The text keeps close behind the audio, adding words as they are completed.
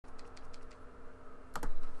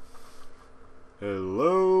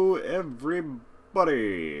Hello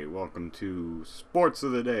everybody! Welcome to Sports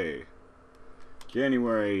of the Day.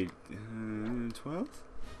 January 12th?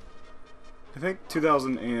 I think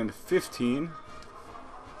 2015.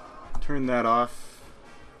 Turn that off.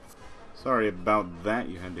 Sorry about that.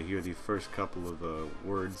 You had to hear the first couple of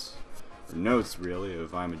words, or notes really,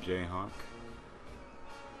 of I'm a Jayhawk.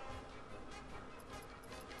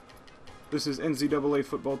 This is NCAA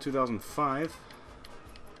Football 2005.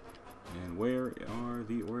 And where are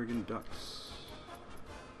the Oregon Ducks?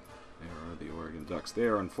 There are the Oregon Ducks. They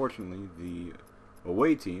are unfortunately the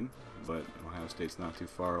away team, but Ohio State's not too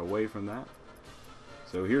far away from that.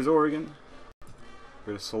 So here's Oregon. We're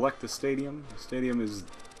going to select the stadium. The stadium is...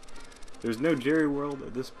 There's no Jerry World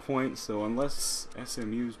at this point, so unless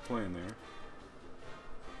SMU's playing there...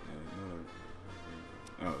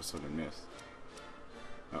 Oh, Southern Miss.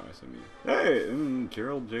 Oh, SMU. Hey!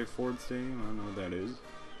 Gerald J. Ford Stadium. I don't know what that is.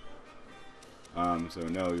 So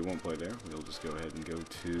no, we won't play there. We'll just go ahead and go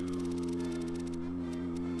to...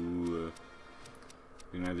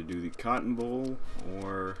 we can either do the Cotton Bowl,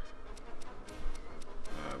 or...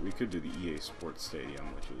 we could do the EA Sports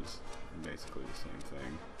Stadium, which is basically the same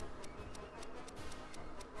thing.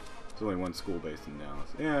 There's only one school based in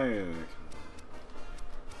Dallas. Yeah. I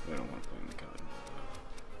don't want to play in the Cotton Bowl.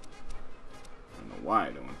 I don't know why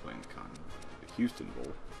I don't want to play in the Cotton Bowl. The Houston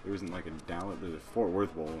Bowl. There isn't like a Dallas... There's a Fort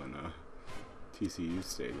Worth Bowl and TCU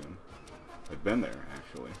Stadium. I've been there,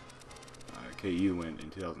 actually. KU went in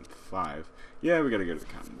 2005. Yeah, we gotta go to the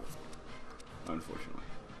Cotton Bowl. Unfortunately.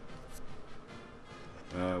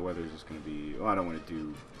 Weather's just gonna be... Well, I don't want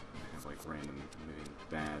to have like random, maybe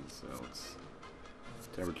bad, so it's...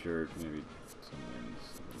 Temperature, maybe some wind,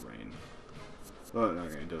 some rain. Well,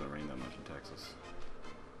 okay, it doesn't rain that much in Texas.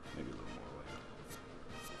 Maybe a little more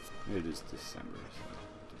later. It is December, so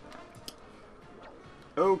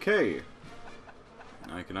do that. Okay.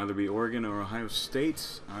 I can either be Oregon or Ohio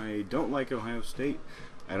State. I don't like Ohio State.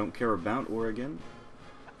 I don't care about Oregon.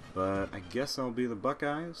 But I guess I'll be the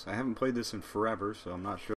Buckeyes. I haven't played this in forever, so I'm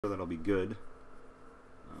not sure that'll be good.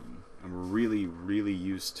 I'm really, really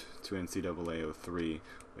used to NCAA 03,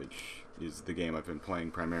 which is the game I've been playing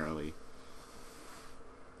primarily.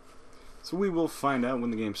 So we will find out when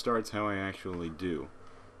the game starts how I actually do.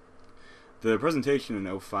 The presentation in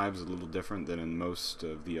 05 is a little different than in most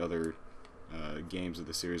of the other games of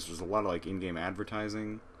the series. There's a lot of like in-game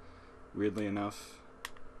advertising, weirdly enough.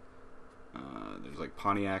 There's like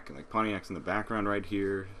Pontiac, and like Pontiac's in the background right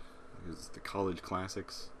here. It's the college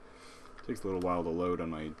classics. It takes a little while to load on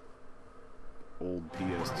my old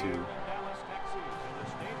PS2.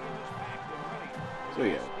 So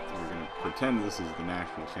yeah, we're gonna pretend this is the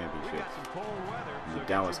national championship in the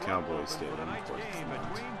Dallas Cowboys Stadium. Of course, it's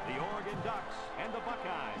not. The Oregon Ducks and the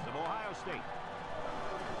Buckeyes of Ohio State.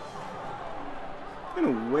 In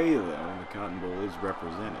a way, though, the Cotton Bowl is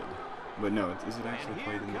represented. But no, is it actually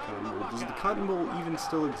played in the Cotton Bowl? Does the Cotton Bowl even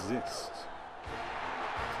still exist?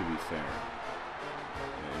 To be fair.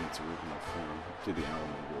 In its original form, to the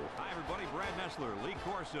Alamo Bowl. Hi everybody, Brad Nessler, Lee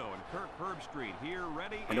Corso, and Kirk Herbstreit here,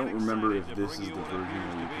 ready. I don't remember if this is the version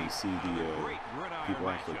where you can see the people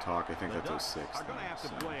actually talk. I think that's 06. So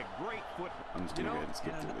I'm just going to go ahead and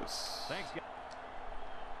skip through this. Thanks, guys.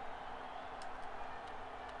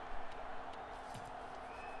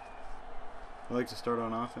 I like to start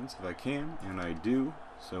on offense if I can, and I do,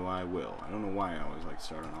 so I will. I don't know why I always like to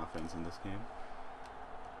start on offense in this game.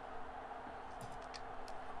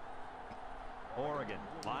 Oregon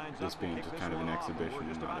lines this being just kind of an exhibition,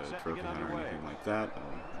 not a trophy hunt or anything like that. I'll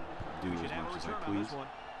do as much as I please.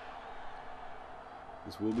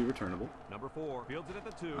 This will be returnable. Number 4 fields it at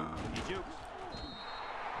the 2. He jukes.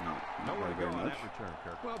 Not very much.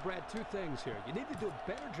 Well, Brad, two things here. You need to do a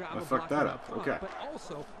better job of fucked that up. front, okay. But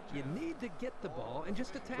also, you need to get the ball and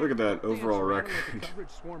just attack. Look at that overall record.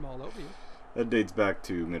 Swarm all over you. That dates back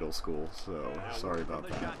to middle school, so sorry about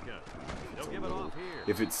that.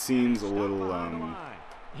 If it seems a little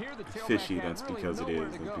fishy, that's because it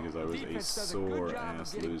is. That's because I was a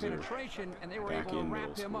sore-ass loser back in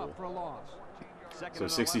middle school. So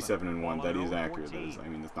 67-1, that is accurate. That is, I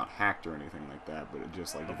mean, it's not hacked or anything like that, but it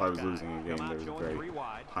just like if I was losing a game, there's a very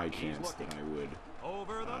high chance that I would.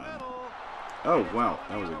 Oh wow,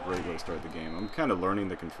 that was a great way to start the game. I'm kind of learning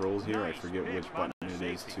the controls here. I forget which button it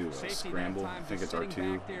is to scramble. I think it's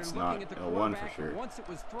R2. It's not L1 for sure.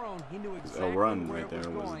 Because L1 right there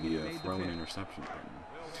was the throw and interception button.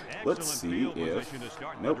 Let's see if...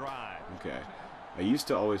 Nope. Okay. I used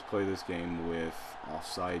to always play this game with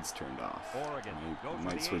offsides turned off. I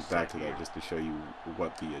might switch back to that just to show you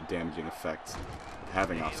what the damaging effect of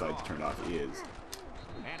having offsides turned off is.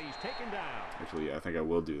 And he's taken down. Actually, yeah, I think I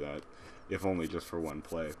will do that, if only just for one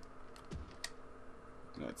play.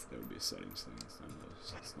 That would be a settings thing.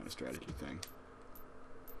 It's not a strategy thing.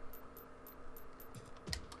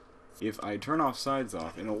 If I turn offsides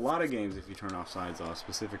off, in a lot of games, if you turn offsides off,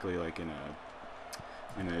 specifically like in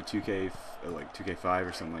a 2K, like 2K5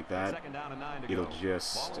 or something like that, it'll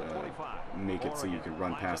just make it so you can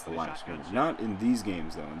run past the line of scrimmage. Not in these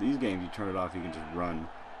games though. In these games, you turn it off, you can just run.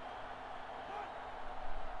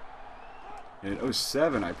 And in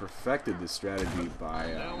 07, I perfected this strategy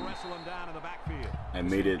by, I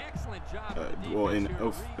made it, well, in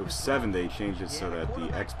 07, they changed it so that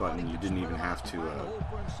the X button, you didn't even have to,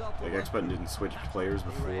 like, X button didn't switch players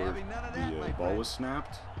before the ball was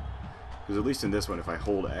snapped. Because at least in this one, if I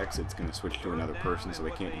hold X, it's going to switch to another person, so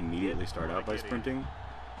I can't immediately start out by sprinting.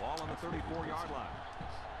 Ball on the 34-yard line.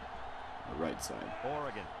 The right side.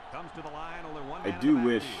 Oregon comes to the line, only one I man do in the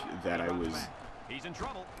wish backfield. that I was, He's in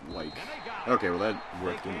trouble. like, And they got it. okay, well that They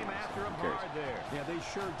worked came anyway, after so him who cares? hard there. Yeah, they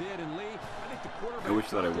sure did. And Lee, I think the quarterback I wish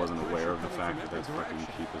that I felt wasn't that aware of the pressure fact coming that from that's every fucking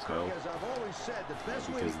direction. cheap as hell. Because I've always said the best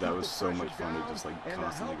way Because to that keep was the so much pressure fun to down just like and to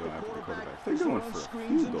constantly help go after the quarterback quarterback. They're is going run for a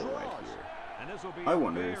screens field and goal right draws. here. And this will be I a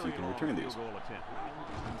wonder if you very can long return field these. goal attempt.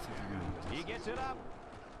 He gets it up.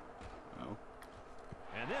 Oh.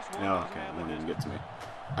 And this one No, doesn't okay, have it won't the even get to me.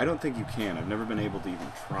 I don't think you can. I've never been able to even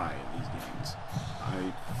try in these games.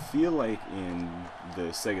 I feel like in the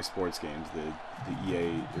Sega Sports games, the EA,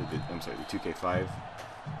 or I'm sorry, the 2K5,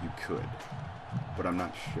 you could, but I'm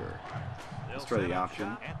not sure. Let's try the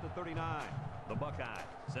option. At the 39, the Buckeye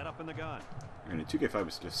set up in the gun. And the 2K5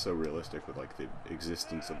 is just so realistic with like the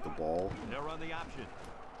existence of the ball. They'll run the option.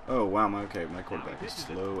 Oh wow, my quarterback is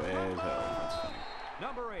slow as hell. That's funny.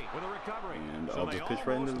 Number 8 with a recovery. And So I'll they just pitch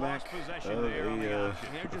right into the almost back lost of possession there on the option.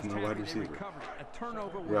 of my wide receiver. A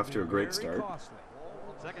turnover We're off to a great very start. costly.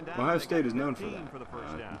 Second down, Ohio they State got is known for 15 that. the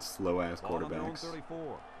first down. Slow-ass Ball on their own quarterbacks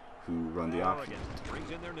 34. who run the option. Oregon brings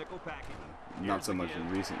in their nickel package. Not so Here's the much in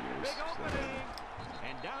give. recent years. Big So opening.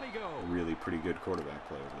 And down he goes. really pretty good quarterback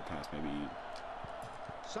play over the past maybe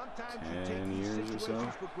Sometimes you 10 take these years or so.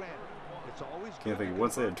 situations for granted. It's always Can't good think. to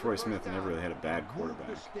Once they had convert Troy first Smith, they never down. really had a bad Move quarterback.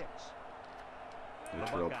 the sticks. And The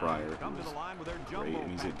Terrell Buckeyes Pryor, come to who's the line with their great, jumbo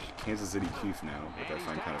and he's at package. Kansas City Chief now, which I And he's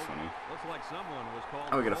find kind of tackled. funny. Looks like someone was called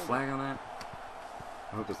Oh, we for got a holding. flag on that?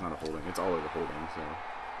 I hope it's not a holding. It's always a holding, so.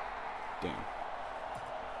 Damn.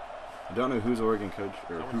 I don't know who's Oregon coach,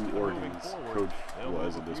 or So who instead of moving Oregon's forward, coach they'll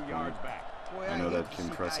was move at a this few point. yards back. Boy, I know hate that to Jim see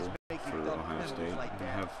guys Tressel making for dumb Ohio penalties State. like I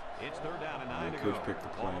that. have It's third down and 9 the to coach go. pick the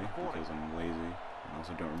Ball play on the 40. because I'm lazy and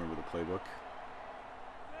also don't remember the playbook.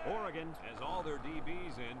 Oregon has all their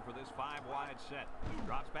DBs in for this 5-wide set.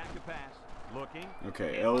 Drops back to pass. Looking.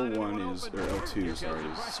 Okay, Can't find L1 anyone is, open. or L2, Here sorry, comes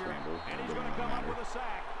the is pressure, scramble. And It he's going doesn't to come up matter. with a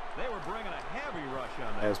sack. They were bringing a heavy rush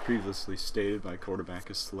on that. As previously stated, my quarterback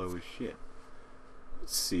is slow as shit.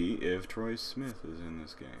 Let's see if Troy Smith is in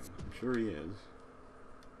this game. I'm sure he is.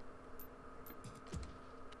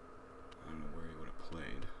 I don't know where he would have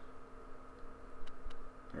played.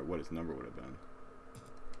 Or what his number would have been.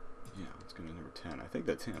 Yeah, let's go to number 10. I think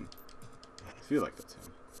that's him. I feel like that's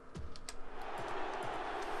him.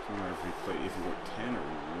 I don't remember if he played, if he were 10 or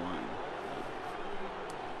 1.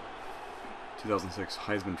 2006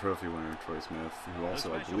 Heisman Trophy winner Troy Smith, who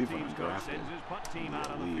also, I believe, went undrafted. Sends his punt team out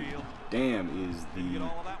on the League. field. Damn, is Didn't get the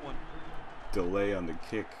all of that one. delay on the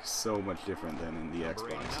kick so much different than in the Number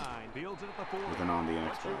Xbox. 89 fields it at the 40. Than on the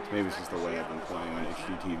Xbox. Maybe it's just the way I've been playing on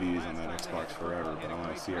HD TVs on that Xbox forever, but I'm on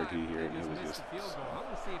a CRT here and it was just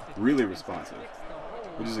really responsive,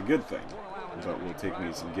 which is a good thing, but will take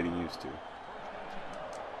me some getting used to.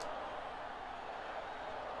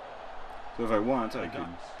 So if I want, I could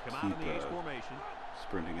Come out in keep the H formation.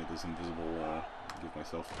 sprinting at this invisible wall, give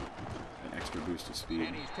myself an extra boost of speed.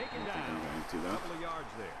 And he's I taken don't think down. I'm going to do A that. couple of yards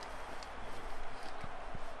there.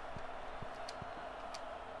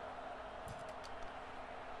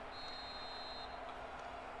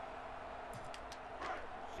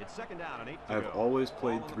 It's second down and 8 to I've go. always Ball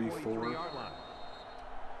played on the 3-4. 43-yard line.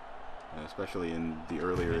 Especially in the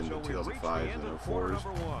earlier in And the so we've reached the 2005s end and of quarter 04s.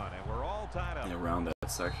 number 1, and we're all tied up. And around that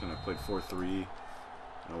section, I played 4-3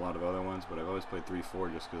 and a lot of other ones, but I've always played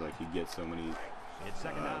 3-4 just because I could get so many It's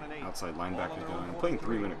second down and 8. outside Ball on linebackers their going. own I'm playing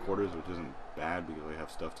 43. 3-minute quarters, which isn't bad because I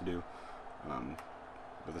have stuff to do.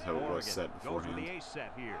 But that's how it was Oregon set goes with beforehand. the ace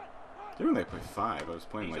set here. Generally, I play 5. I was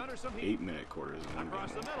playing He's like under some heat. 8-minute quarters in one game.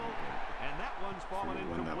 Across the at one middle, point. and that one's fallen Forget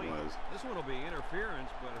when that incomplete. was. This one will be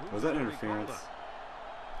interference, but who's Was that gonna be called interference? up?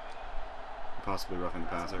 Possibly roughing the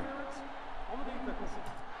passer.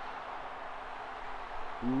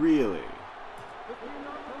 Really?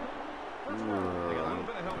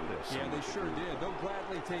 Yeah, they sure did. They'll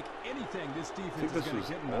gladly take anything this I defense think is this going was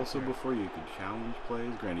to give them. also before you could challenge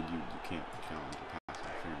plays. Granted, you can't challenge a pass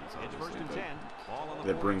interference, It's first obviously, and 10. Ball on but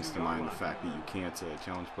the that brings to 42-yard mind the line. fact that you can't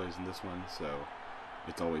challenge plays in this one, so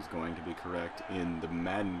it's always going to be correct. In the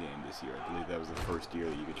Madden game this year, I believe that was the first year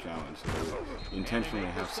that you could challenge, so they would intentionally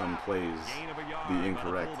have some plays be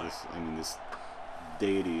incorrect. This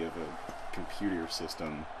deity of a computer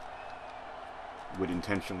system would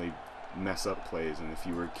intentionally mess up plays, and if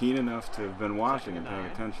you were keen enough to have been watching and paying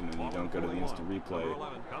attention and you don't go to the instant replay,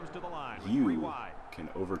 you can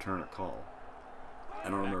overturn a call. I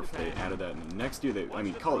don't remember if they added that in the next year.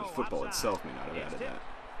 College football itself may not have added that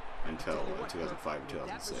until 2005 or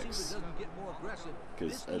 2006,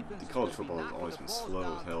 because college football has always been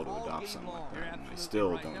slow as hell to adopt something like that, and they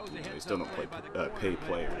still don't pay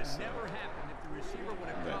players.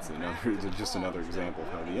 So that's just another example of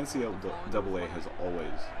how the NCAA has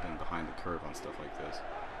always been behind the curve on stuff like this.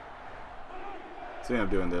 So yeah, I'm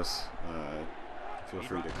doing this. Feel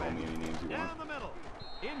free to call me any names you want. Down the middle.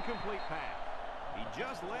 Incomplete pass. He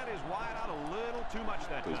just let his wide out a little too much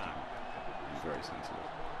that Please time. don't. He's very sensitive.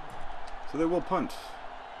 So they will punt.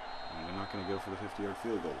 And they're not going to go for the 50-yard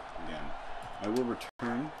field goal again. I will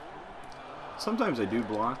return. Sometimes I do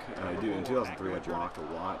block. I do. In 2003, I blocked a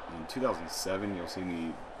lot. In 2007, you'll see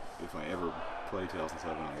me, if I ever play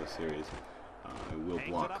 2007 on this series, I will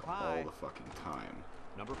block all the fucking time.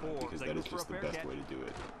 Because that is just the best way to do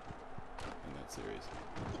it in that series.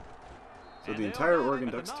 So the entire Oregon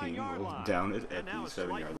Ducks team will down it at the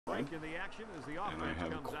 7-yard line. And I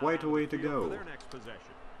have quite a way to go.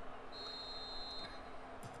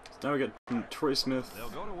 So now we got Troy Smith.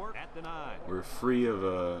 We're free of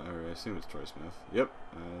or I assume it's Troy Smith. Yep.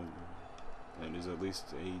 That is at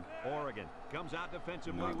least Oregon comes out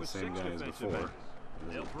defensively not the with same 6 guy as defensive before.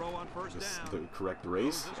 They'll throw on first down. The correct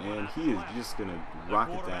race, and he is just going to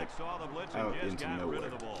rocket that out into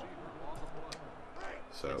nowhere.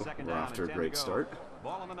 So we're off to a great start.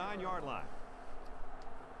 Ball on the 9-yard line.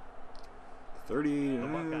 30, is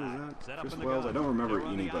that Chris Wells? I don't remember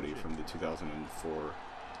anybody from the 2004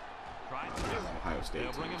 Ohio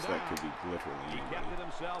State team, so that could be literally anybody.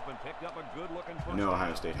 I know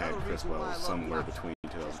Ohio State had Chris Wells somewhere between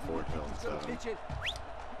 2004 and 2007.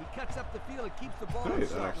 He cuts up the field and keeps the ball. Hey,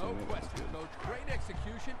 that actually No question, Coach. Great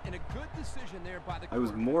execution and a good decision there by the I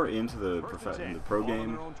was more into the pro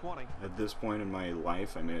game at this point in my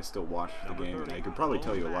life. I mean, I still watch the game. I could probably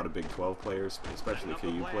tell you a lot of Big 12 players, especially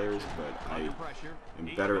KU players, but I am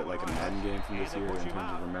better at like a Madden game from this year in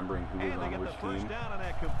terms of remembering who was on which team.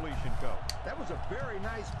 That was a very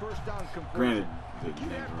nice first down completion. Granted, the key to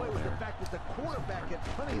names that are play all was the there. fact that the quarterback had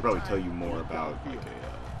I plenty can of probably time tell you in more the about downfield. like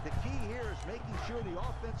The key here is making sure the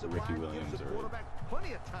offensive Ricky line Williams gives the or quarterback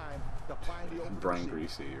plenty of time to find the open Brian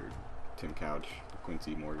receiver. Greasy or Tim Couch,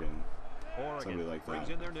 Quincy Morgan, somebody like that.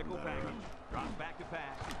 In their nickel package. Drops back to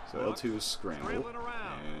pass. So L2 is scramble,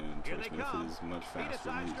 and Troy Smith is much faster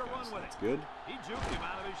than these guys. So that's good. He juked him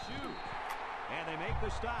out of his shoe. And they make the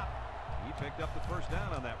stop. He picked up the first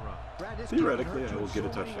down on that run. Brad, this Theoretically, kid I will hurt get a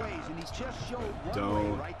you so many touchdown. ways, and he just showed But one way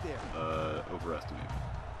don't right there. overestimate me.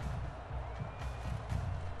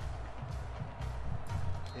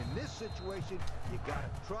 In this situation, you got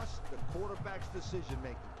to trust the quarterback's decision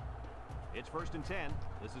making. It's first and 10.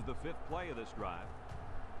 This is the 5th play of this drive.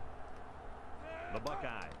 The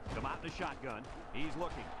Buckeyes come out in the shotgun. He's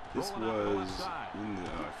looking. This was in the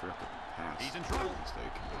I forgot to pass. He's in trouble.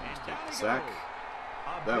 Mistake. Sack.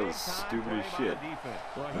 That was stupid as shit.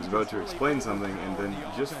 I was about to explain something and then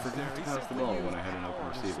just forgot to pass the ball when I had an open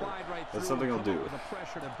receiver. That's something I'll do.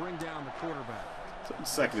 So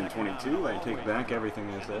it's 2nd and 22. I take back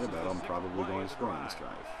everything I said about I'm probably going to score on this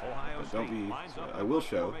drive. But don't be. I will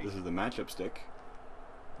show. This is the matchup stick.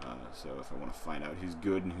 So if I want to find out who's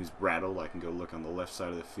good and who's rattled, I can go look on the left side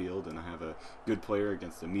of the field, and I have a good player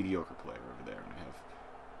against a mediocre player over there, and I have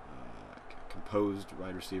a composed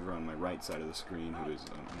wide receiver on my right side of the screen who is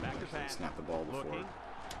actually snapped the ball before.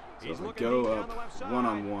 So if I go up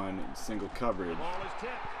one-on-one in single coverage,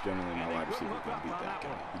 generally my wide receiver is going to beat that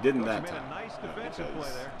guy. He didn't that time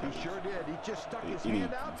because He sure did. He just stuck his any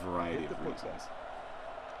hand out. variety hit of the football. reasons.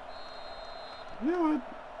 You know what?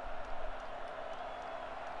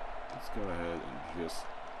 Let's go ahead and just...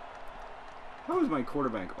 How is my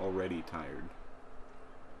quarterback already tired?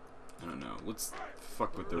 I don't know. Let's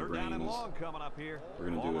fuck with their brains. We're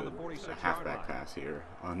going to do a halfback pass here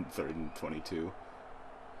on 3rd and 22.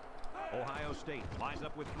 Ohio State lines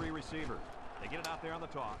up with 3 receivers. They get it out there on the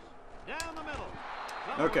toss. Down the middle.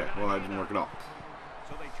 Okay, well, that didn't work at all.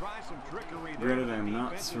 So they try some trickery there. Granted, I'm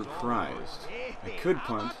not surprised. I could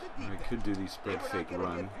punt, or I could do the spread fake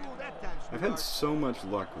run. I've had so much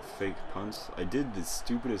luck with fake punts. I did the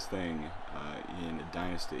stupidest thing in a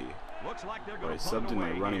dynasty where I subbed in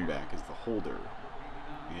my running back as the holder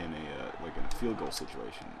in a like in a field goal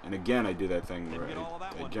situation. And again, I do that thing where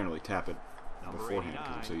I generally tap it beforehand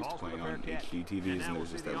because I'm so used to playing on HD TVs, and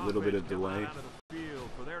there's just that little bit of delay.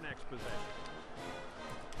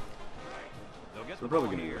 So we're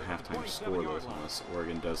probably going to get a halftime score this unless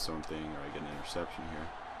Oregon does something or I get an interception here.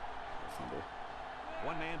 Or fumble.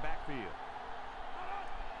 One man backfield.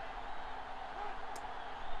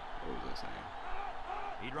 What was I saying?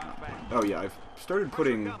 He drops back. Oh yeah, I've started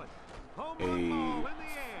putting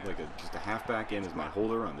just a halfback in as my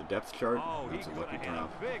holder on the depth chart. That's a lucky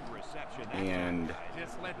drop. And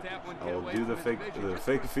I'll do the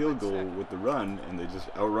fake field goal with the run, and they just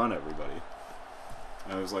outrun everybody.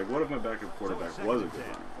 And I was like, what if my backup quarterback was a good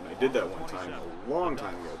runner? And I did that one time, a long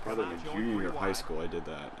time ago, probably in my junior year of high school. I did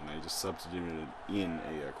that, and I just substituted in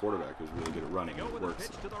a quarterback who was really good at running. And it works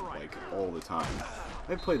like all the time.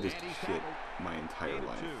 I've played this shit my entire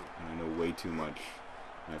life, and I know way too much.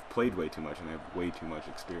 And I've played way too much, and I have way too much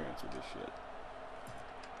experience with this shit.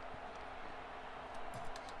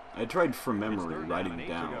 I tried from memory writing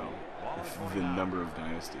down the number of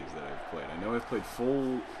dynasties that I've played. I know I've played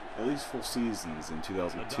at least full seasons in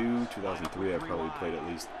 2002, 2003. I've probably played at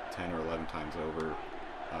least 10 or 11 times over,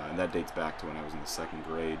 and that dates back to when I was in the second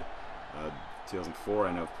grade. 2004,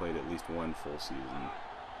 I know I've played at least one full season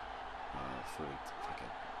for like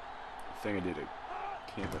a thing I did at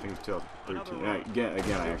camp. I think it was 2013. And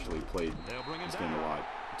again, I actually played this game a lot.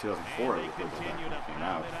 2004, I played it when it came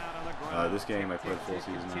out. This game I played full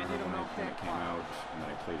season when it came out, and then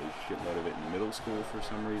I played a shitload of it in middle school for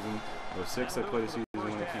some reason. 2006, I played a season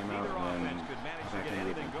when it came out, and then back into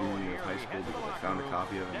it in junior year of high school because I found a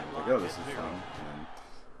copy of it, and I was like, oh, this is fun, and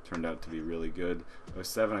it turned out to be really good.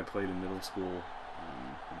 2007, I played in middle school.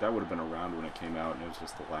 That would have been around when it came out, and it was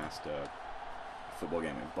just the last football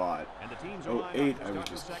game I bought. 2008, I was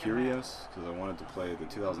just curious because I wanted to play the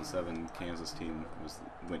 2007 Kansas team.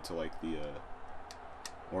 Went to like the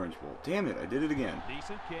Orange Bowl. Damn it! I did it again.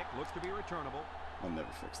 Decent kick, looks to be returnable. I'll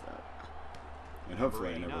never fix that. And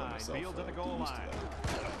hopefully, I never let myself get used to that.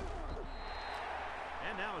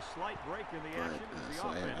 And now a slight break in the action. So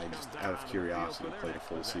I just, out of curiosity, played a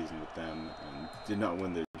full season with them and did not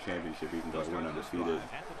win the championship, even though I went undefeated.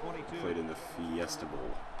 Played in the Fiesta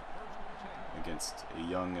Bowl against a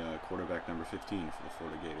young quarterback number 15 for the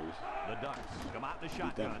Florida Gators. The Ducks come out in the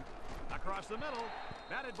shotgun. Across the middle.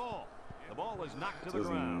 Batted ball. The ball is knocked to the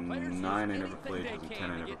ground. 2009 I never played.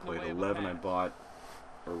 2010 I never played. 11 I bought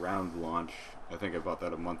around launch. I think I bought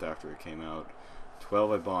that a month after it came out.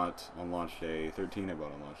 12 I bought on launch day. 13 I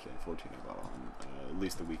bought on launch day. 14 I bought on at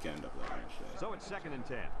least the weekend of that launch day. So it's 2nd and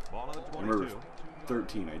 10. Ball on the 22. I remember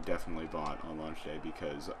 13 I definitely bought on launch day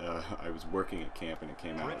because I was working at camp and it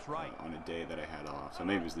came out on a day that I had off. So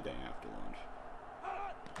maybe it was the day after launch.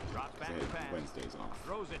 Because I had Wednesdays off.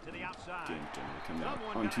 Throws it to the outside. Games generally come out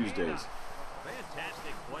on Tuesdays.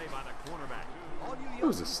 Fantastic play by the cornerback. It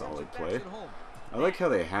was a solid play. I like how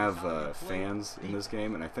they have fans in this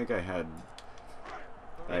game, and I think I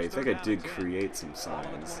did create some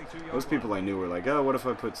signs. Most people I knew were like, oh, what if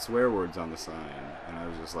I put swear words on the sign? And I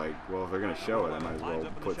was just like, well, if they're going to show it, I might as well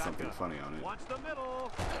put something funny on it.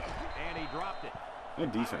 And he dropped it. My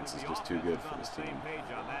defense is just too good for this team.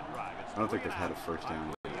 I don't think they've had a first down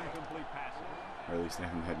yet. Or at least they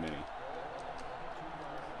haven't had many.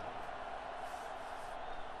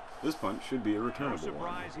 This punt should be a returnable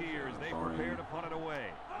one. Barring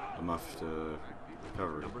a muffed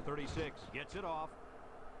recovery. Number 36 gets it off.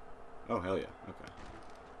 Oh, hell yeah.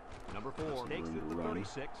 Okay. Number 4 takes it to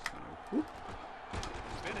 36. Spinning.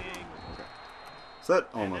 Okay. So that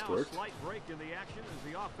almost worked. A slight break in the action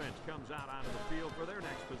as the offense comes out onto the field for their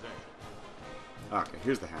next possession. Okay,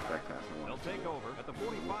 here's the halfback pass I wanted to do. Take over at the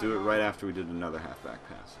 45. We'll do it right after we did another halfback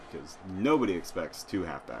pass because nobody expects 2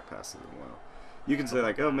 halfback passes in a row. You can say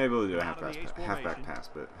like, oh, maybe we'll do a halfback pass,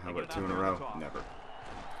 but how about 2 in a row? Never.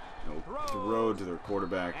 No, throw to their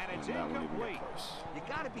quarterback, and that won't even get close. You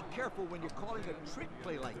got to be careful when you're calling a trick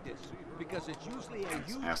play like this because it's usually a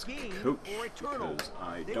huge Ask gain coach or a turnover. because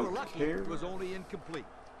I They don't were lucky care. it was only incomplete.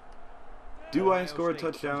 Do I score a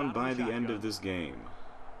touchdown by the end of this game?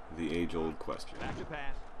 The age-old question. Back to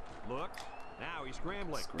pass. Look. Now he's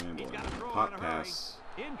scrambling. Scrambling. He's got to throw Pop in a hurry. pass.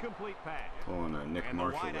 Incomplete pass. Pulling a Nick And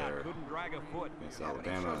Marshall the wideout there couldn't drag a foot. against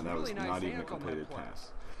Alabama, and that was not even a completed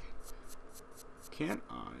pass. Can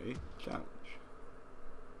I challenge?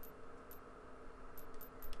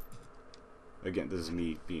 Again, this is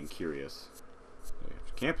me being curious.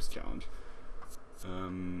 Campus challenge.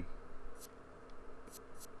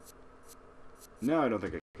 No, I don't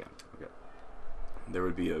think I can. Okay. there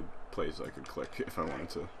would be a place I could click if I wanted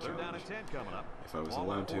to They're down challenge. at 10 coming up. If I was Ball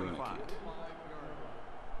allowed to, and I 45. can't.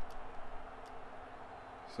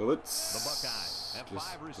 So let's The Buckeyes have just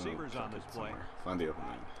 5 receivers on this play. find the open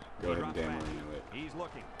man. Go ahead and Dan Marino it. He's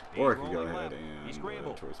looking. Or I He's could go rolling ahead left. He and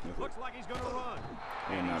scrambled. Torrey Smith it. Looks like he's going to run.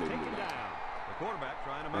 And not he's even taken do that. down. The quarterback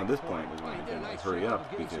trying to Now make this a point is when I'm going to hurry up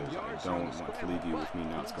because I don't want to leave you with me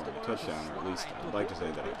not scoring a touchdown, or at least I'd like to say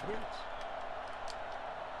that I can.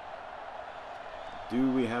 Do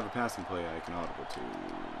we have a passing play I can audible to?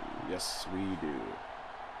 Yes, we do.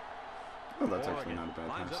 Oh, that's actually not a bad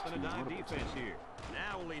Lines pass up to in be a dime audible to. defense here.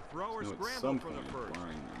 Now will he throw or No, at scramble some for the point, first?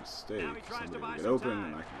 barring a mistake, Now he tries to somebody buy will get some open time.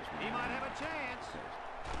 and I can just run. He might around. have a chance.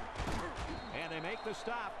 Okay. And they make the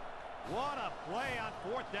stop. What a play on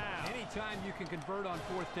 4th down. Anytime you can convert on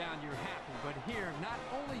 4th down, you're happy. But here, not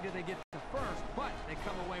only do they get the first, but they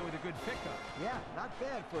come away with a good pickup. Yeah, not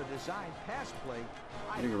bad for a designed pass play.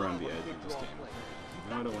 Getting around the edge of this game.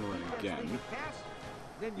 Now I don't want to run again.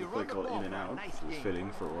 Then you The play run the called ball in and for a out nice was gain. fitting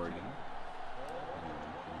for Oregon.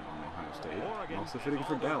 And Ohio State. And also fitting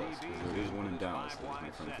for Dallas, because there is one in Dallas that is my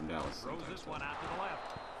friend from Dallas. Throws this one out to the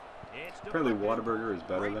left. It's Apparently deflected. Whataburger is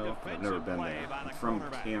better Great though. I've never defensive been play there. by I'm the from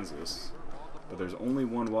cornerback. Kansas, but there's only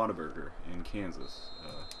one Whataburger in Kansas.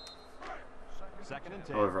 2nd and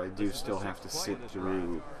 10. However, I do This is still the have to 6th play sit of this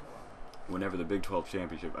through whenever the Big 12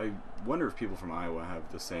 championship. I wonder if people from Iowa have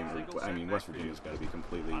the same. I mean, West Virginia's got to be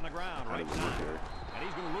completely On the ground, out right of the loop side. here. And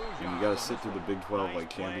he's going to lose And you yards got on to sit this through the one. Big 12 Nice like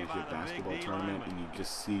play by championship the big basketball D tournament, lineman. and you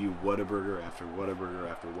just see Whataburger after Whataburger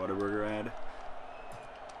after Whataburger ad.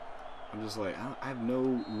 I'm just like, I have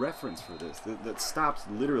no reference for this. That stops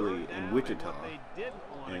literally in Wichita,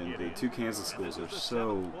 and the 2 Kansas schools are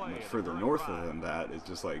so much further north than that. It's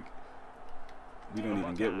just like we don't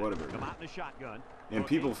even get Come Whataburger. out in the shotgun. And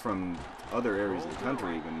people from other areas of the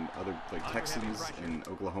country, even other like Texans and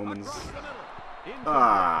Oklahomans. Across the middle.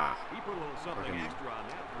 Ah, He put a little something fucking extra on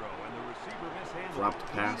that throw, and the receiver mishandled dropped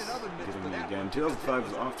it. pass, getting me again. 2005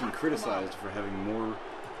 was often criticized for having more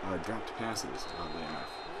dropped passes, oddly enough.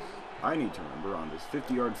 I need to remember on this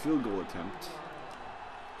 50-yard field goal attempt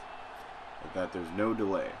that there's no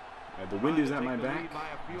delay. The wind is at my back,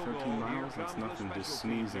 13 miles, that's nothing to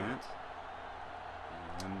sneeze at.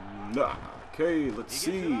 And, okay, let's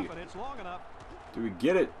He gets it see. up, and it's long enough. Do we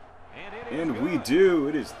get it? And it is And we good. do.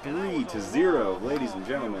 It is And that was a 3-0, long, ladies long and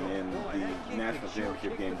gentlemen, field in goal. the national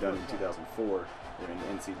championship game done in 2004, or in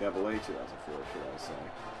NCAA 2004, should I say.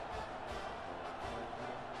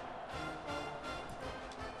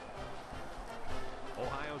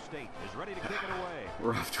 Ohio State is ready to kick it away.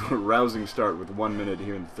 We're off to a rousing start with 1 minute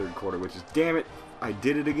here in the third quarter, which is, damn it, I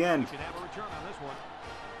did it again. Should have a return on this one.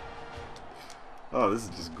 Oh, this is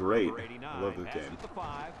just great. Number I 89 love this has game. it at the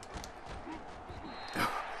 5. So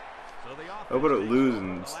the I hope I offense don't takes lose over.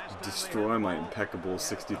 and The last time they destroy had the my ball, impeccable yeah,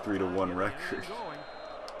 63-1 record. they're going.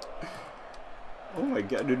 Oh my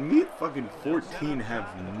god, dude, me at fucking 14 have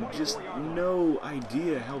just no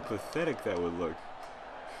idea how pathetic that would look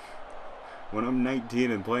when I'm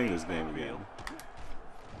 19 and playing this game again.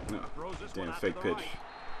 No, Throws this one damn out to fake the pitch. right.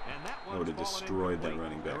 And that I would have one's fallen destroyed that incomplete.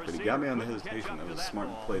 running The back, but he receiver got me on the couldn't catch hesitation. up That to was a that smart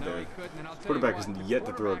ball. play No, there. he couldn't, and I'll tell you Quarterback what, has the yet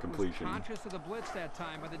to throw a quarterback was completion. conscious of the blitz that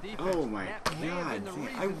time by the defense. Oh my That may have been god, the see,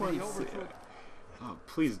 reason I that he want to overthrew it. oh,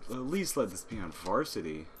 please, at least let this be on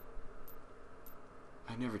varsity.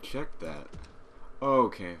 I never checked that.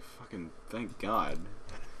 Okay, fucking thank God.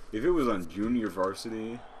 If it was on junior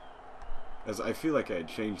varsity, as I feel like I had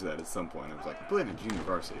changed that at some point. I was like, I'm playing on junior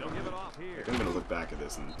varsity. They'll give it off here. Like, I'm gonna look back at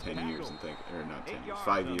this in 10 years and think, or not 10 years,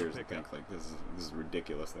 5 years and think like this is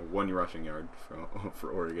ridiculous. That 1 rushing yard for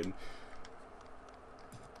Oregon.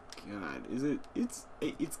 God,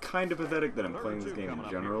 it's kind of pathetic that I'm playing this game in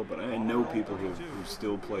general, but I know people who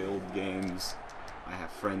still play old games. I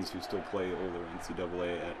have friends who still play older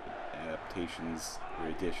NCAA adaptations or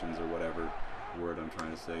editions or whatever word I'm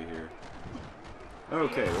trying to say here.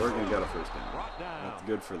 Okay, Oregon got a first down. That's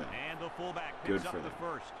good for them. And the fullback Good picks for up the them.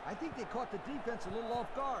 first. I think they caught the defense a little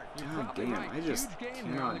off guard. God damn, right. I just Huge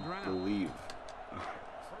gain there on the cannot ground. believe.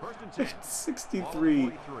 First and 10.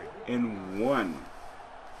 63 and 1.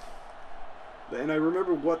 And I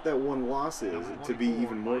remember what that one loss is, to be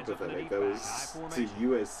even more pathetic. That was to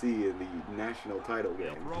USC in the national title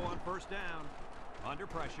They'll game. throw on first down. Under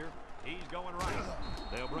pressure. He's going right.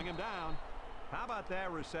 They'll bring him down. How about that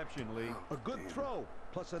reception, Lee? A good throw,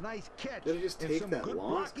 plus a nice catch. Did I just and take some that good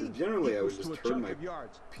loss? Because blocking generally I would equals just to a turn chunk my of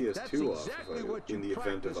yards. PS2 That's off exactly if what you in the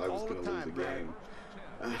event if practice I was all going the to lose a time, Brad. game.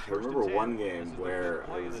 I remember one game where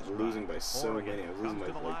I was losing by so many. I was losing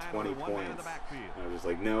by like 20 points. And I was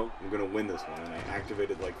like, no, I'm going to win this one. And I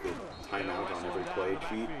activated like the timeout on every play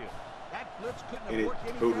cheat. blitz couldn't And have it worked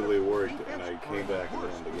any totally better. worked, Defense and I are came back and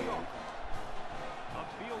worse won the for game. A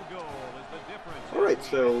field goal is the difference. Alright,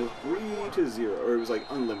 so 3-0, or it was like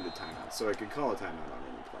unlimited timeouts, so I could call a timeout on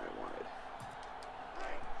any play I wanted.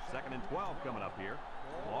 2nd and 12 coming up here.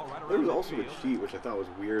 Ball right There was around also a midfield. cheat, which I thought was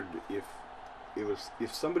weird.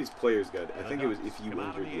 If somebody's players got, I think it was if you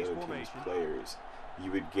injured the other team's players,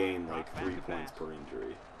 you would gain like 3 points per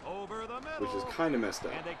injury, Over the middle. which is kind of messed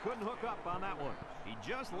up. And they couldn't hook up on that one. He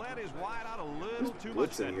just let his wide out a little This too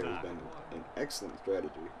much blitzing that here has time. been an excellent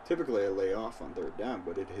strategy. Typically I lay off on 3rd down,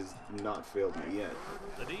 but it has not failed me yet.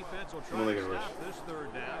 The defense will I'm try only to gonna stop rush this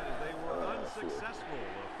 3rd down as they were 4. unsuccessful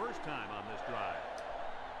the first time on this drive.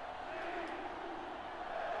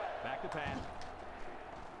 Back to pass.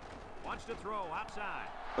 Wants to throw outside.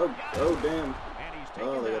 Oh damn. And he's taken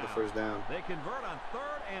Oh, they got down. the first down. They convert on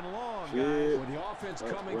 3rd and long, Shit. guys. With the offense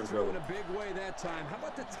Oh, coming we're in through in trouble. a big way that time. How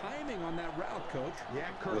about the timing on that route, Coach? Yeah,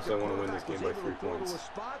 Kirk, Unless the I wanna win this quarterback game was by able 3 to throw points. to a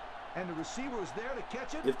spot, and the receiver was there to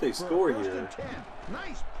catch it. If they for a score 1st here- and 10.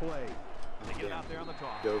 Nice play. They get it out there on the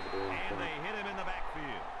toss. Dove it in And front. they hit him in the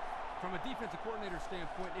backfield. From a defensive coordinator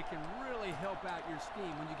standpoint, it can really help out your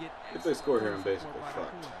scheme when you get If they score here, I'm excellent basically support by the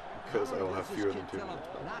fucked, corner. because I will have This fewer kid than 2 tell him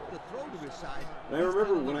minutes. not to throw to his side. And I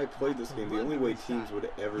remember when I played this game, the only way teams would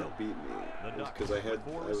ever beat me was because I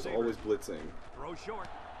was always blitzing. Throw short.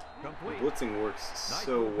 And Complete. blitzing works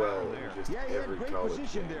so well in just Yeah, he had every great college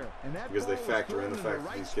position game, there, and that because they ball was factor in the thrown fact in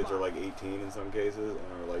that the these right kids are spot. like 18 in some cases,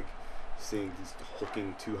 and are like seeing these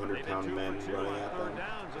hulking 200-pound men running at them.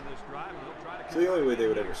 Downs in this drive, and they'll try to So the only way they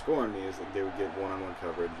would ever score on me is that they would get one-on-one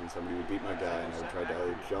coverage, and somebody would beat my guy, and I would try to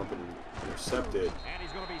either jump and intercept it. And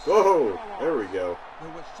he's going to be Whoa! There we go.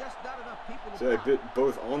 There was just not enough people to So I block. bit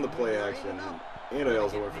both on the play action, and I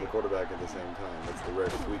also went for the quarterback at the same time. That's the rare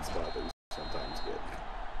sweet spot that you sometimes get.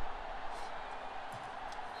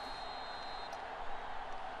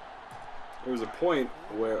 There was a point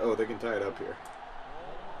where, oh, they can tie it up here.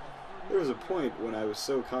 There was a point when I was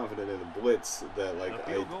so confident in the blitz that like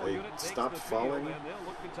I stopped falling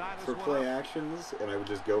for play actions, and I would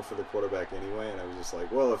just go for the quarterback anyway, and I was just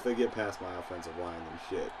like, well, if they get past my offensive line, then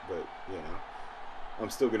shit, but you know, I'm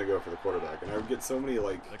still gonna go for the quarterback, and I would get so many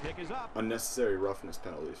like unnecessary roughness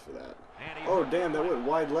penalties for that. Oh damn, that went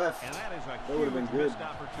wide left. And that is a That would have been huge good. missed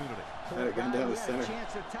opportunity. Had it gone down the He had center. a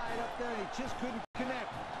chance to tie it up there, and he just couldn't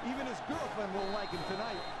connect. Even his girlfriend won't like him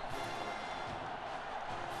tonight.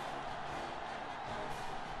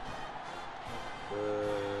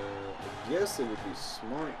 I guess it would be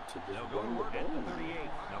smart to They'll just go run to the work at the ball. 38,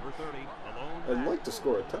 number 30, alone. I'd like to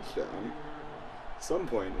score a touchdown at some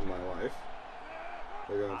point in my life.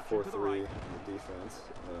 They're going 4-3 on the defense.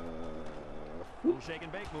 Little shake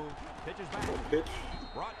and bake move. Pitches back. Little pitch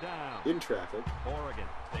Brought down. in traffic. Oregon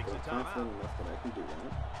takes I'm a timeout. confident enough that I can do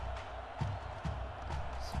that.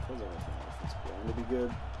 Suppose I want my offensive line to be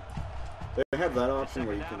good. They have that option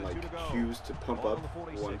where you can like choose to pump up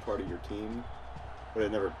one part of your team, but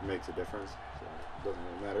it never makes a difference, so it doesn't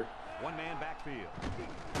really matter. One man backfield.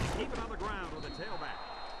 Keep it on the ground with a tailback.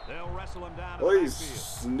 They'll wrestle him down. Well, in the he backfield.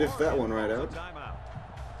 sniffed that one right Oregon out. calls a timeout.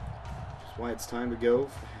 That's why it's time to go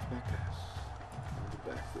for halfback pass. On the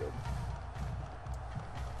backfield.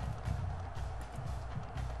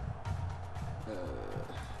 Yeah,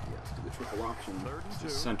 let's do the triple option. 3rd and To 2.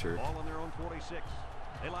 center. Ball on their own 46.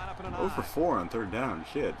 They line up in an 0 for I. 4 on 3rd down.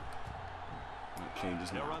 Shit. That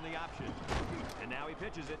changes They'll now. run the option. And now he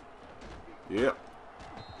pitches it. Yep.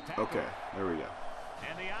 Tackle. Okay, there we go.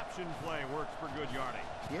 And the option play works for good yardage.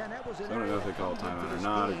 Yeah, and that was an So I don't know area if they call a that coming timeout or into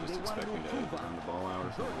not, or this just game, they expect me wanted to improve on. run the ball out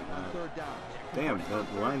or something On like that. 3rd down. Damn,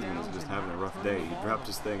 that linesman was just having a rough day. He dropped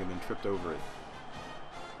his thing and then tripped over it.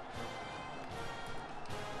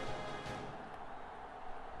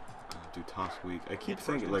 Do toss weak. I keep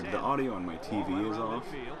thinking, like, the audio on my TV is off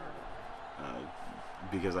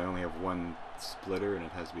because I only have one splitter and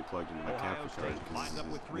it has to be plugged into my capture card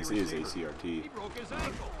because this is ACRT. He broke his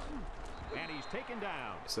ankle. And he's taken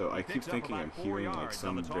down. So I keep Picks up thinking about I'm 4 hearing like yards some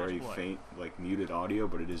on the toss very play. faint, like muted audio,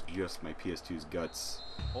 but it is just my PS2's guts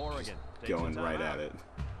Oregon takes going a right timeout. at it.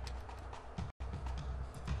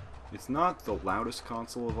 It's not the loudest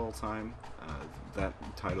console of all time. That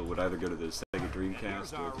title would either go to the Sega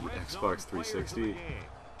Dreamcast or the Xbox 360,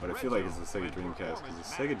 but I feel like it's the Sega Dreamcast because the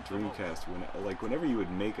Sega Dreamcast, whenever you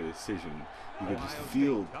would make a decision, you could just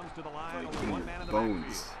feel like in your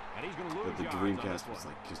bones that the Dreamcast was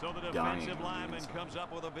like just So the dying defensive on the lineman inside. comes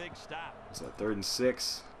up with a big stop. So 3rd and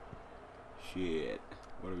 6. Shit.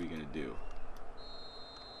 What are we gonna do?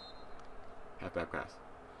 Halfback pass.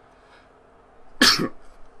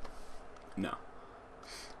 No.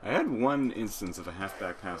 I had one instance of a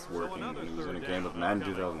halfback pass working, and it was in a game of Madden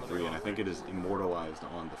 2003, and I think it is immortalized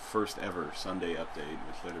on the first ever Sunday update,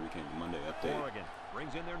 which later became the Monday update.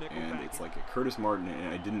 And it's like a Curtis Martin,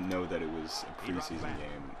 and I didn't know that it was a preseason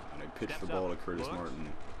game, and I pitched the ball to Curtis Martin,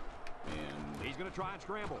 and he's going to try and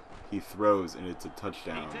scramble. He throws, and it's a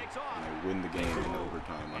touchdown, and I win the game in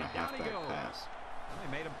overtime on a halfback pass.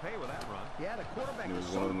 They made him pay with that run. Yeah, the quarterback And it was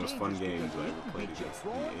is one of so the most fun games dangerous I because ever he played can beat you against the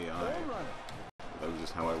throwing AI. or running. That was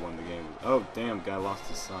just how I won the game. Oh, damn, guy lost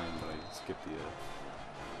his sign, but I skipped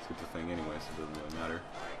the thing anyway, so it doesn't really matter.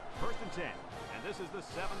 1st and 10, and this is the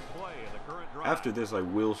 7th play of the current drive. After this, I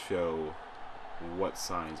will show what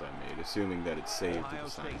signs I made, assuming that it saved Ohio the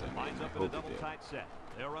signs State I made, lines and I up in a hope it double did. tight set.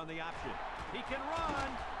 They'll run the option. He can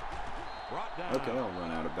run. Brought down. Okay, I'll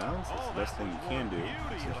run out of bounds. That's the best thing you can do.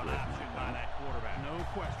 Beauty of an option by that quarterback. No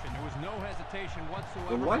question. There was no hesitation The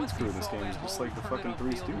whatsoever. line Once he screw in this saw game that is just hole, like he the turned fucking it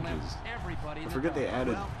Three upfield and left Stooges. everybody I in the forget they dark.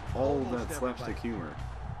 added Well, all almost that slapstick humor.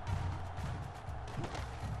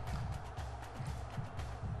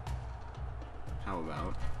 How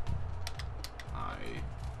about I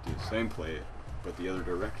do the same play, but the other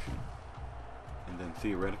direction, and then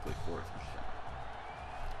theoretically 4th and shot.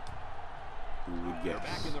 Who would They're guess?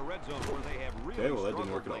 back in the red zone where they have really Okay, well that didn't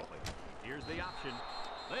struggled work at all. lately. Here's the option.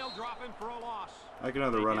 They'll drop him for a loss. I can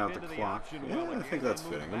either They run dip out the into clock. option Yeah, well I again think that's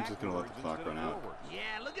and move fitting. I'm just going to let the backwards clock run instead of out. forwards.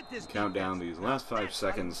 Yeah, look at this Count down defense. these last 5 That's how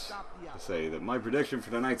you seconds stop the to offense. say that my prediction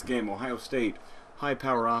for tonight's game, Ohio State,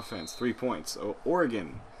 high-power offense, 3 points.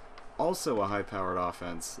 Oregon, also a high-powered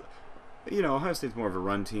offense. You know, Ohio State's more of a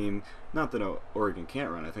run team. Not that Oregon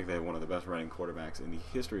can't run. I think they have one of the best running quarterbacks in the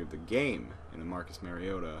history of the game in Marcus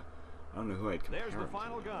Mariota. I don't know who I'd compare There's the him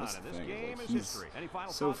final to. gun, That's and the this thing. game Like, is he's history. Any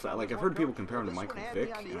final so thoughts on like this I've one, heard people Coach? compare him to This Michael one had Vick,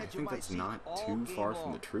 me on the and I edge of think my that's seat not all too game far from the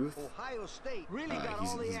long. truth. Ohio State really got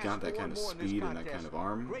all they He's asked got that for kind of and more in this speed and that contest. kind of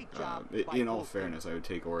arm. Great job by In all both fairness, I would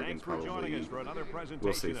take Oregon Thanks for joining us probably. for another presentation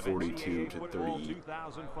We'll say of 42 NCAA to Football 30.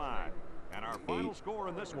 2005. And our final score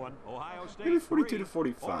in this one, Ohio State Maybe 42 3, to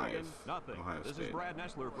 45. Oregon, nothing. Ohio This State. is Brad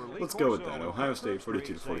Nessler for Lee Let's go with Corso that. and Ohio Kirk State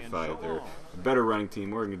 42 to Street saying 45. so They're long. a better running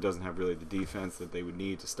team. Oregon doesn't have really the defense that they would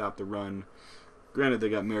need to stop the run. Granted, they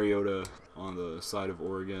got Mariota on the side of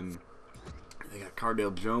Oregon. They got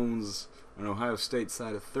Cardale Jones on Ohio State's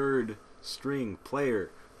side, a 3rd string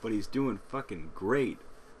player, but he's doing fucking great.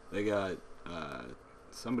 They got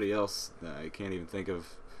somebody else that I can't even think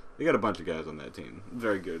of. They got a bunch of guys on that team.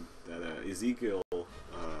 Very good. That Ezekiel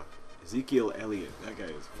Elliott. That guy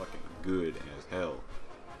is fucking good as hell.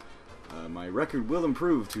 My record will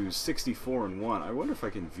improve to 64-1. I wonder if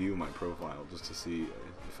I can view my profile just to see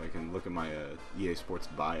if I can look at my EA Sports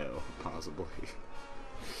bio, possibly.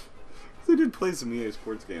 I did play some EA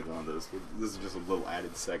Sports games on this. This is just a little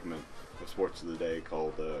added segment of Sports of the Day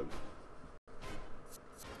called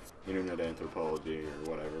Internet Anthropology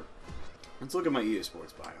or whatever. Let's look at my EA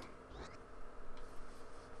Sports bio.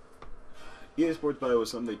 EA Sports Bio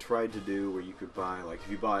was something they tried to do where you could buy, like,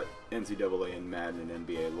 if you bought NCAA and Madden and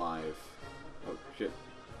NBA Live. Oh, shit.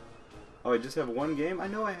 Oh, I just have one game? I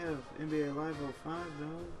know I have NBA Live 05,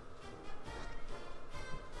 though.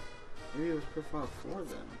 Maybe it was Profile 4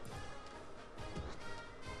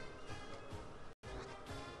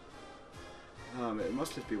 then. It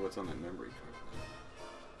must just be what's on that memory card.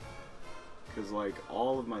 Because, like,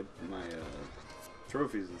 all of my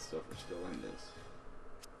trophies and stuff are still in this.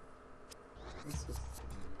 What's this?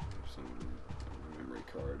 Some memory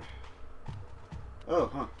card. Oh,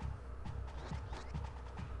 huh.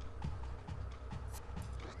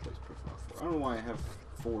 Place profile 4. I don't know why I have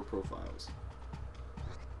 4 profiles.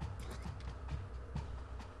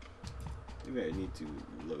 Maybe I need to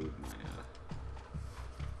load my,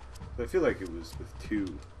 I feel like it was with 2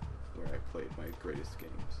 where I played my greatest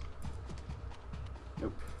games.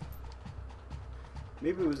 Nope.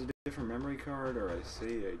 Maybe it was a different memory card, or I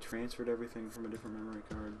transferred everything from a different memory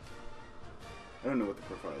card. I don't know what the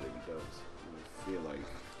profile even does. I feel like...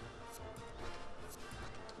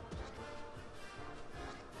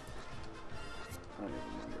 I don't even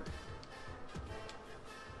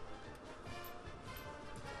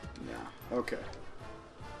remember. Nah. Okay.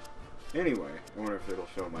 Anyway, I wonder if it'll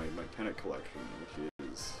show my pennant collection, which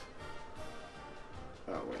is...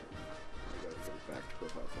 Oh, wait. I gotta go back to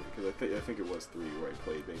profile 4, because I think it was 3 where I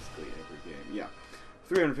played basically every game. Yeah.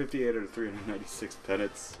 358 out of 396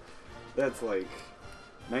 pennants. That's like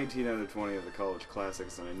 19 out of 20 of the college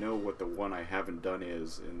classics, and I know what the one I haven't done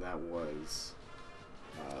is, and that was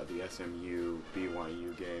the SMU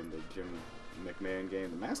BYU game, the Jim McMahon game.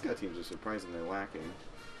 The mascot teams are surprisingly lacking.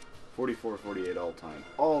 44-48 all-time.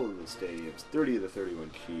 All of the stadiums. 30 of the 31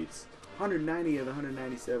 cheats. 190 of the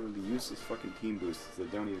 197 of the useless fucking team boosters that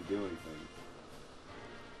don't even do anything.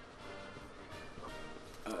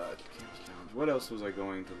 What else was I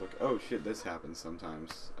going to look? Oh shit, this happens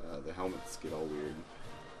sometimes. The helmets get all weird.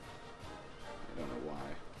 I don't know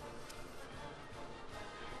why.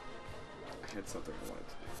 I had something I wanted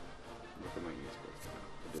to do. Look at my esports now.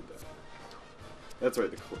 I did that. That's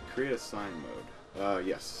right, the create a sign mode.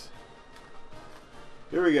 Yes.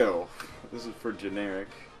 Here we go. This is for generic.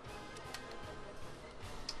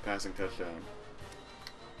 Passing touchdown.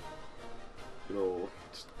 It'll,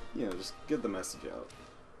 just, you know, just get the message out.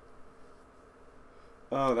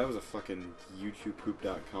 Oh, that was a fucking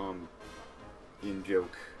YouTubepoop.com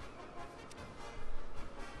in-joke.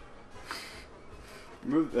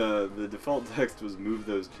 Move, the default text was "move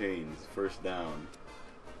those chains, first down."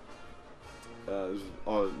 This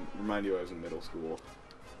was, remind you I was in middle school.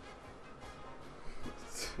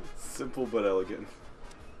 Simple but elegant.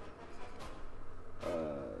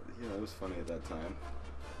 Yeah, it was funny at that time.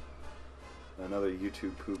 Another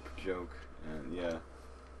YouTube poop joke, and yeah.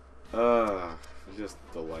 Just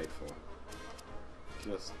delightful.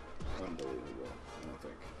 Just unbelievable,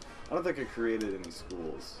 I don't think I created any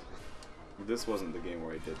schools. This wasn't the game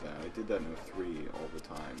where I did that. I did that in 03 all the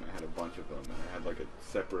time. I had a bunch of them, and I had like a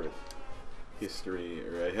separate history,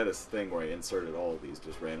 or I had a thing where I inserted all of these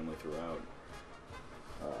just randomly throughout,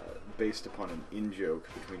 based upon an in-joke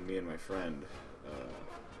between me and my friend.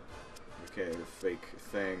 Okay, the fake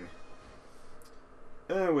thing.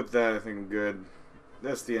 With that, I think I'm good.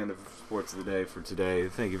 That's the end of Sports of the Day for today.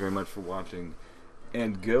 Thank you very much for watching.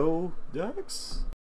 And go Ducks!